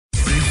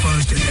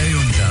kwi-breakfast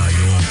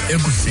eyondlayo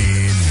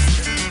ekuseni.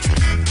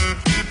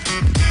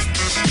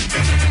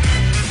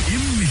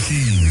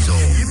 Imihlinzo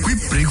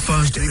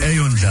kwi-breakfast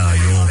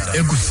eyondlayo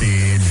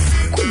ekuseni.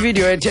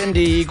 Kwivideo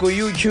ethendi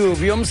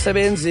ku-YouTube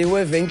yomsebenzi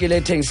wevenkile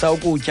ethengisa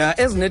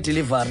ukutya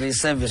ezine-delivery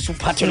service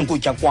uphathele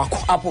ukutya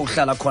kwakho apho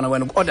uhlala khona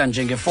wena uku-order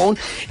njengefowuni.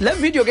 Le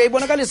video ke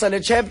ibonakalisa le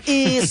chap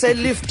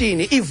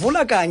iseliftini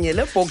ivula kanye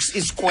le box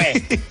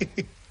isquare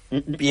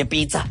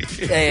yepizza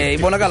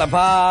ibonakala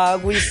pha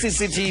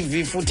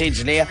kwi-CCTV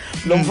footage leya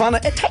lo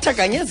mfana ethatha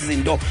kanye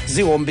izinto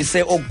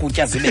zihombise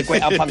okutya zibekwe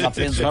apha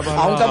ngaphezulu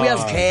awunkabe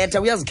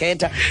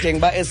uyazikhetha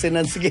njengoba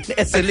esenansikeni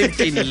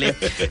eseliftini le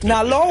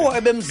nalowo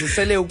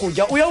ebemzisele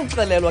ukutya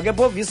uyawuxelelwa ke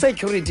phofu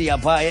i-security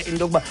yapha into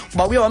yokuba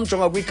uba uye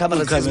wamjonga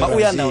kwiikhamera uba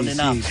uyandawoni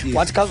na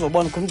wathi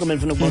khazobona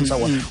khumcimeni funa ukubonisa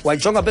wona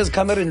wayijonga pha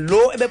ezikhamereni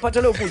lo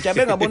ebephathele ukutya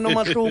bengaboni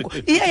nomahluko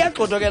iye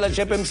yagxothokela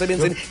chep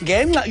emsebenzini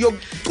ngenxa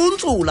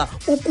yokucuntsula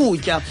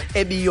ukutya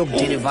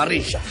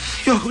ebiyokudeliverisha.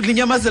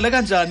 Linyamazela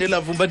kanjani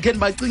lavumba ndikhe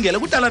ndibacingela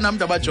kudala nam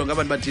ndabajonga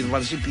abantu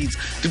badeliverisha ipizza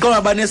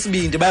ndiqonda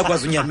banesibindi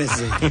bayakwazi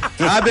unyamezela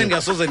abe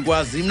ndingasoze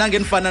ndikwazi mna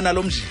ngendifana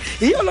nalo mjini.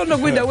 Yiyo loo nto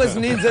kwiindawo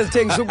ezininzi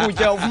ezithengisa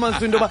ukutya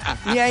ufumanisa into yoba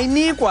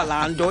niyayinikwa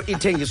laa nto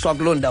ithengiswa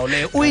kuloo ndawo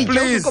leyo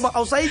uyitya ngoba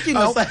awusayityi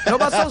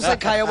noba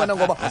sowusekhaya wena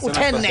ngoba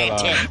uthe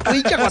nethe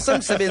uyitya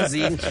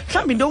kwasemsebenzini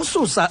mhlawumbi into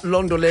ususa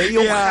loo nto leyo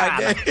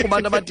yokurhala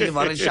kubantu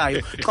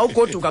abadeliverishayo xa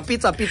ugoduka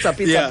pizza.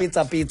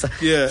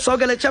 So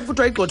ke le chap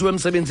kuthiwa igxothiwe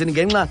emsebenzini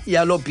ngenxa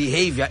yalo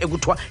behavior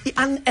ekuthiwa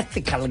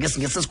i-unethical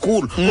ngesingesi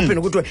esikhulu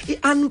kuphinde kuthiwe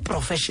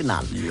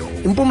i-unprofessional.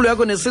 Impumulo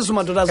yakho nesisu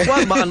madoda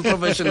azikwazi uba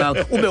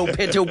unprofessional ube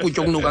uphethe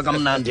ukutya okunuka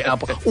kamnandi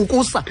apha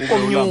ukusa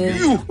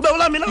komnyungu ube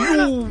ulamina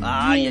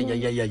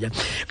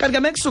kanti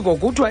kamexico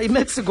kuthiwa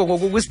imexico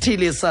ngoku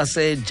kwisithili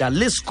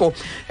sasejalisco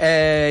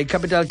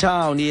capital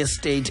town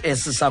ye-state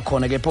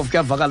esisakhona ke phofu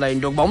kuyavakala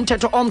into yokuba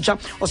umthetho omtsha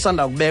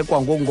osanda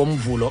kubekwa ngoku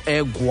ngomvulo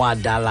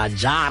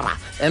eGuadalajara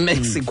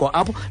emexico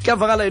apho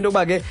kuyavakala into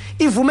yokuba ke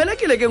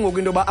ivumelekile ke ngoku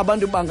into yoba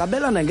abantu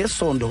bangabelana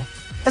ngesondo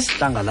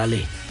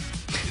esidlangalaleni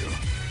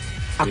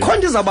akho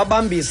nto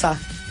izawubabambisa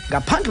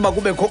ngaphandle uba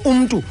kubekho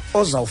umntu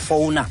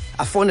ozawufowuna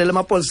afowunele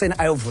emapoliseni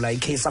ayovula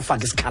ikheyisi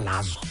afake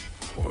isikhalazo.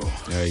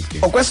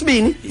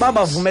 Okwesibini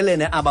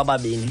babavumelene aba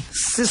babini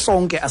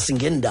sisonke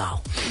asingendawo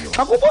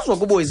xa kubuzwa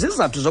kubo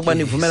izizathu zokuba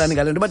nivumelane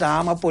ngale nto bathi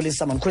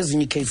amapolisa mani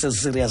kwezinye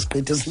icases serious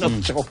gqithi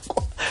ezinomjongo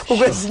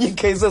ukwezinye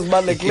icases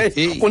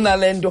ezibalulekileyo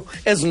kunale nto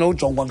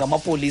ezinojongwa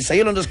ngamapolisa.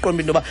 Yiyo loo nto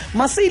siqomba into yoba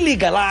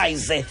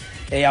masiyilegalize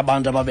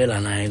abantu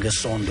ababelanayo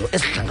ngesondo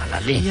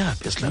esidlangalaleni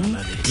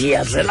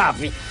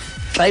ndiyazelaphi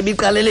xa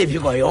ibiqalele phi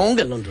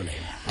kwayonke loo nto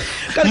leyo.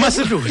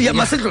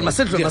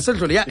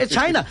 Masidlule ya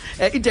eChina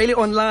iDaily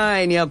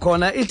Online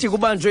yakhona ithi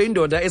kubanjwe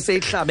indoda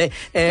eseyihlabe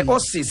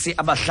osisi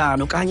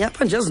abahlanu kanye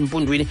apha nje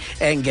ezimpundwini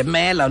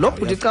ngemela lo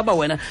bhuti caba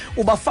wena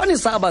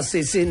ubafanisa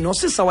abasisi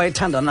nosisa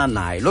wayethandana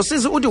naye lo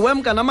sisi uthi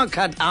wemka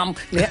namakhadi am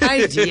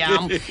ne-ID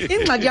yam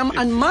ingxaki yam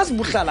andimazi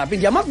buhlala phi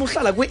ndiyamazi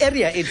buhlala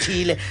kwi-area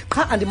ethile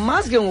qha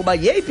andimazi ke ngoba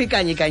yeyiphi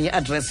kanye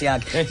address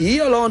yakhe.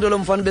 Yiyo loo nto lo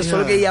mfana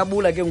besoloko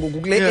iyabula ke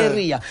ngoku kule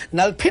area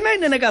naliphina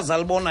inenekazi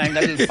alibonayo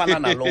ngathi lifana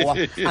nalowa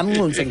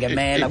amnxuntse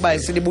ngemela kuba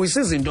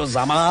silibuyisa izinto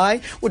zama hayi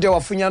ude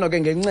wafunyanwa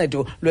ke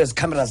ngencedo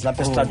lwezikhameras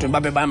lapha esitratweni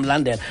babe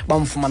bamlandela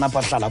bamfumana apha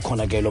ahlala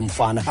khona ke lo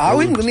mfana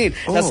awuyingqinile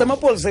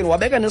nasemapoliseni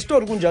wabeka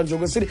nestori kunjalo nje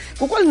kwesithi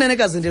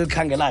kukwalinenekazi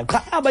ndilikhangelayo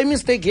qha aba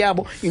imistake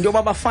yabo into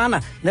yoba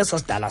bafana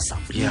nesasidala sam.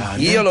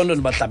 Yiyo loo nto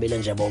ndibahlabile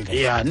nje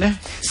bonke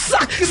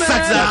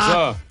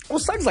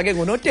usakza ke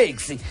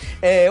ngonoteksi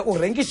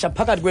urenkisha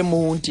phakathi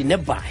kwemonti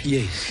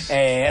nebhayi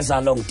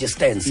eza long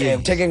distance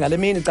utheke ngale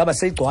mini caba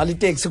seyigcwala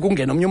iteksi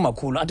kungena omnye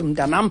umakhulu athi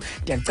mntanam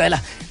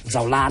ndiyacela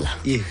ndizawulala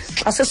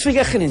xa sesifika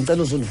erhini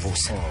ndicela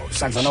uzundivusa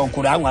usakza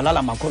nokhulu hayi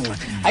ungalala makhonxa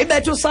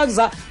ayibethe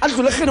usakza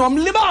adlule erhini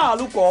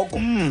wamlibala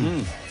ugogo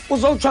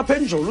uzowutsha apha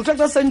enjoli uthe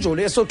xa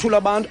senjoli esothula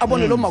abantu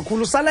abone lo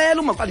makhulu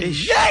usalela umakhulu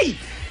yeyi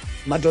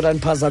madoda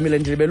ndiphazamile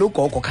ndilibele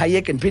ugogo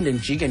khayeke ndiphinde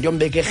ndijike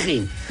ndiyombeka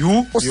erhini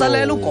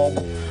usalela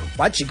ugogo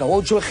wajika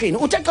wawutsho erhini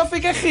uthe xa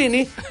fika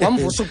erhini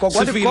wamvusa ugogo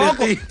wathi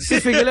gogo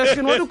sifikile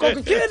erhini wathi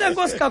ugogo tyhini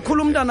enkosi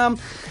kakhulu umntanam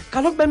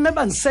kaloku beme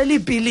bandisela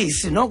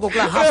iipilisi noko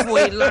kulaa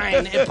halfway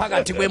line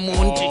ephakathi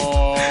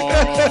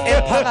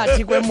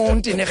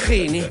kwemonti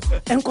nerhini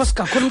enkosi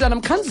kakhulu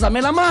umntanam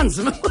khandizamela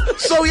amanzi.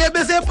 So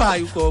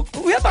uyebesebhayi ugogo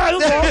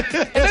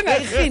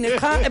ebengayirhini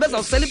qha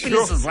ebezawusela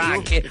iipilisi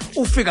zakhe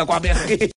ufika kwaberhini.